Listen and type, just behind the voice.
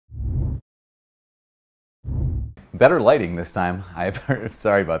better lighting this time. I'm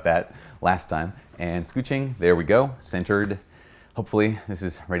sorry about that last time. And scooching, there we go, centered. Hopefully this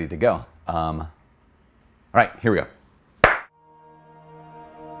is ready to go. All right, here we go.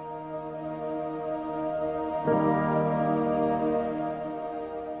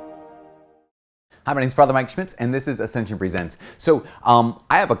 Hi, my name's Father Mike Schmitz, and this is Ascension Presents. So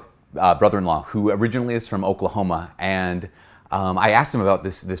I have a brother-in-law who originally is from Oklahoma, and I asked him about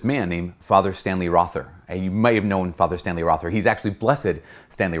this man named Father Stanley Rother. And you might have known Father Stanley Rother. He's actually Blessed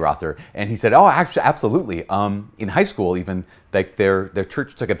Stanley Rother. And he said, oh, actually, absolutely. In high school, even, like their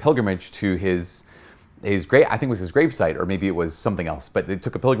church took a pilgrimage to his grave. I think it was his gravesite, or maybe it was something else. But they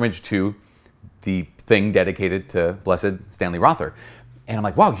took a pilgrimage to the thing dedicated to Blessed Stanley Rother. And I'm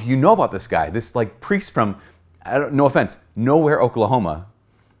like, wow, you know about this guy, this like priest from, no offense, nowhere, Oklahoma,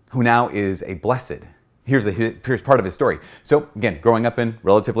 who now is a blessed. Here's part of his story. So again, growing up in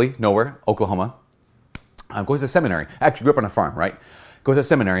relatively nowhere, Oklahoma, goes to seminary. Actually grew up on a farm, right? Goes to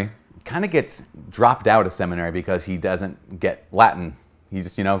seminary, kind of gets dropped out of seminary because he doesn't get Latin. He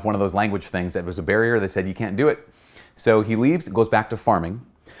just, one of those language things that was a barrier. They said you can't do it. So he leaves, goes back to farming.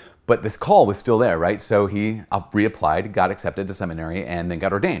 But this call was still there, right? So he reapplied, got accepted to seminary, and then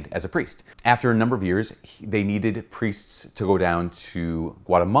got ordained as a priest. After a number of years, they needed priests to go down to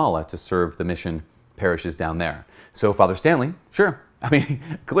Guatemala to serve the mission parishes down there. So Father Stanley, sure. I mean,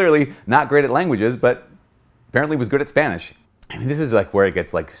 clearly not great at languages, but apparently was good at Spanish. I mean, this is like where it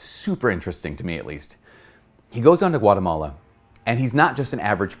gets like super interesting to me, at least. He goes down to Guatemala, and he's not just an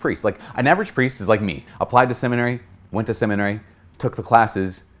average priest. Like an average priest is like me, applied to seminary, went to seminary, took the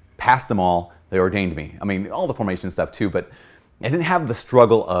classes, passed them all, they ordained me. I mean, all the formation stuff too, but I didn't have the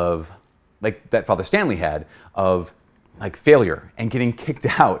struggle of, like that Father Stanley had, of like failure and getting kicked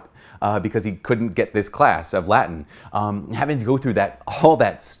out because he couldn't get this class of Latin. Having to go through all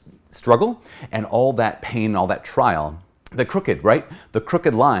that struggle and all that pain, all that trial, the crooked, right? The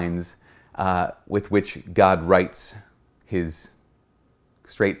crooked lines with which God writes his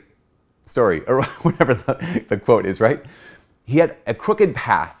straight story, or whatever the quote is, right? He had a crooked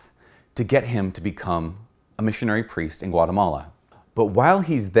path to get him to become a missionary priest in Guatemala. But while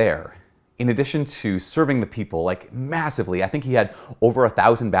he's there, in addition to serving the people like massively, I think he had over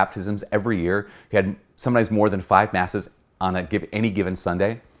 1,000 baptisms every year. He had sometimes more than 5 masses on any given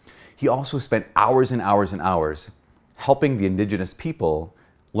Sunday. He also spent hours and hours and hours helping the indigenous people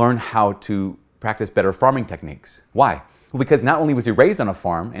learn how to practice better farming techniques. Why? Well, because not only was he raised on a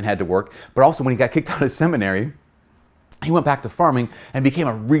farm and had to work, but also when he got kicked out of seminary, he went back to farming and became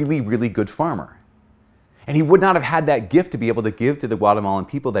a really, really good farmer. And he would not have had that gift to be able to give to the Guatemalan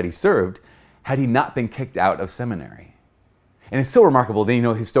people that he served had he not been kicked out of seminary. And it's so remarkable that,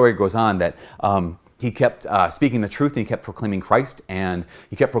 his story goes on that he kept speaking the truth, and he kept proclaiming Christ, and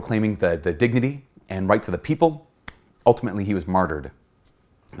he kept proclaiming the dignity and rights of the people. Ultimately, he was martyred.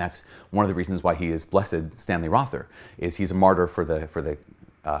 And that's one of the reasons why he is Blessed Stanley Rother, is he's a martyr for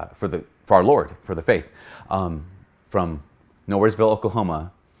our Lord, for the faith. From Nowheresville,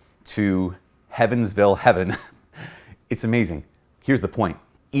 Oklahoma to Heavensville, heaven. It's amazing. Here's the point.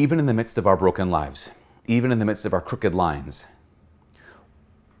 Even in the midst of our broken lives, even in the midst of our crooked lines,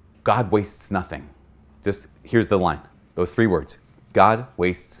 God wastes nothing. Just here's the line, those 3 words. God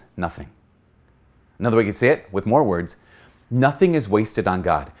wastes nothing. Another way you could say it with more words, nothing is wasted on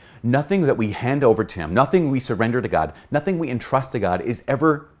God. Nothing that we hand over to Him, nothing we surrender to God, nothing we entrust to God is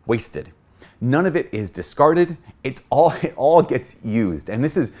ever wasted. None of it is discarded. It all gets used. And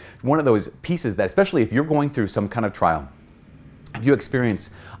this is one of those pieces that, especially if you're going through some kind of trial, if you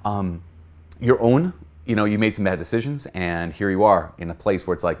experience your own, you made some bad decisions, and here you are in a place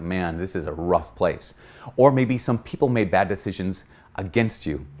where it's like, man, this is a rough place. Or maybe some people made bad decisions against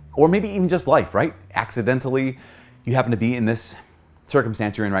you. Or maybe even just life, right? Accidentally, you happen to be in this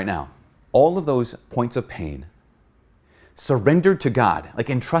circumstance you're in right now. All of those points of pain, surrendered to God, like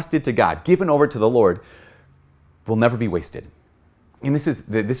entrusted to God, given over to the Lord, will never be wasted. And this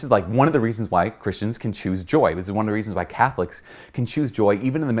is like one of the reasons why Christians can choose joy. This is one of the reasons why Catholics can choose joy,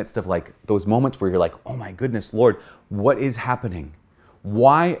 even in the midst of like those moments where you're like, oh my goodness, Lord, what is happening?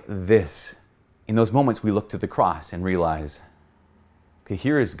 Why this? In those moments, we look to the cross and realize, okay,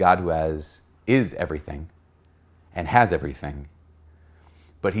 here is God who is everything and has everything.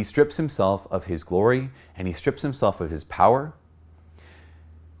 But he strips himself of his glory, and he strips himself of his power,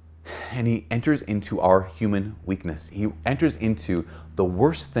 and he enters into our human weakness. He enters into the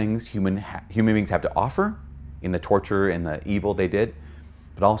worst things human beings have to offer in the torture and the evil they did,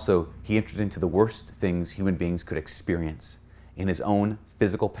 but also he entered into the worst things human beings could experience in his own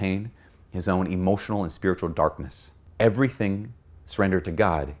physical pain, his own emotional and spiritual darkness. Everything surrendered to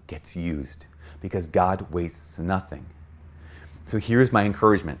God gets used. because God wastes nothing. So here's my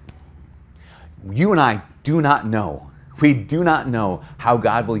encouragement. You and I do not know. We do not know how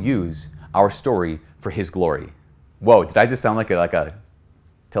God will use our story for His glory. Whoa, did I just sound like a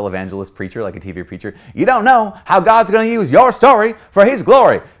televangelist preacher, like a TV preacher? You don't know how God's going to use your story for His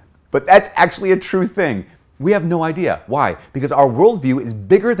glory. But that's actually a true thing. We have no idea. Why? Because our worldview is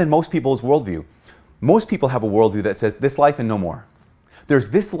bigger than most people's worldview. Most people have a worldview that says this life and no more. There's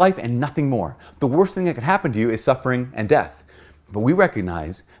this life and nothing more. The worst thing that could happen to you is suffering and death. But we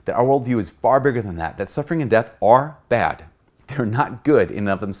recognize that our worldview is far bigger than that suffering and death are bad. They're not good in and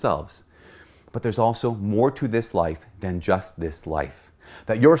of themselves. But there's also more to this life than just this life.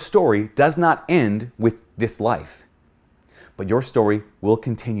 That your story does not end with this life, but your story will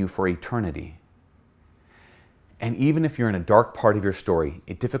continue for eternity. And even if you're in a dark part of your story,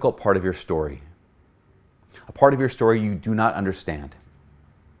 a difficult part of your story, a part of your story you do not understand,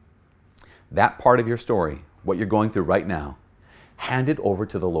 that part of your story, what you're going through right now, handed over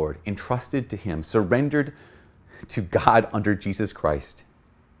to the Lord, entrusted to Him, surrendered to God under Jesus Christ,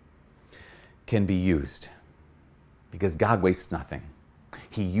 can be used. Because God wastes nothing.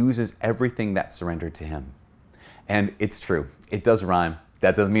 He uses everything that's surrendered to Him. And it's true. It does rhyme.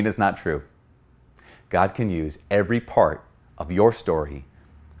 That doesn't mean it's not true. God can use every part of your story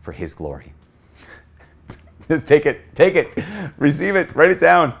for His glory. Just take it, receive it, write it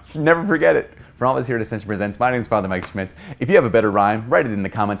down, never forget it. From all of us here at Ascension Presents, my name is Father Mike Schmitz. If you have a better rhyme, write it in the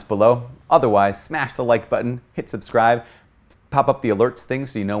comments below. Otherwise, smash the like button, hit subscribe, pop up the alerts thing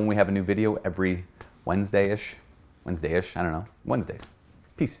so you know when we have a new video every Wednesday-ish, I don't know, Wednesdays.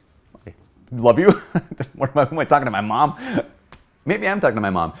 Peace. Okay. Love you. Who am I talking to, my mom? Maybe I'm talking to my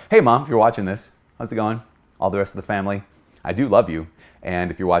mom. Hey Mom, if you're watching this, how's it going? All the rest of the family, I do love you.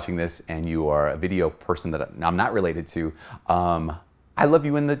 And if you're watching this and you are a video person that I'm not related to, I love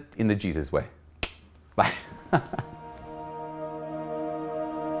you in the Jesus way. Bye.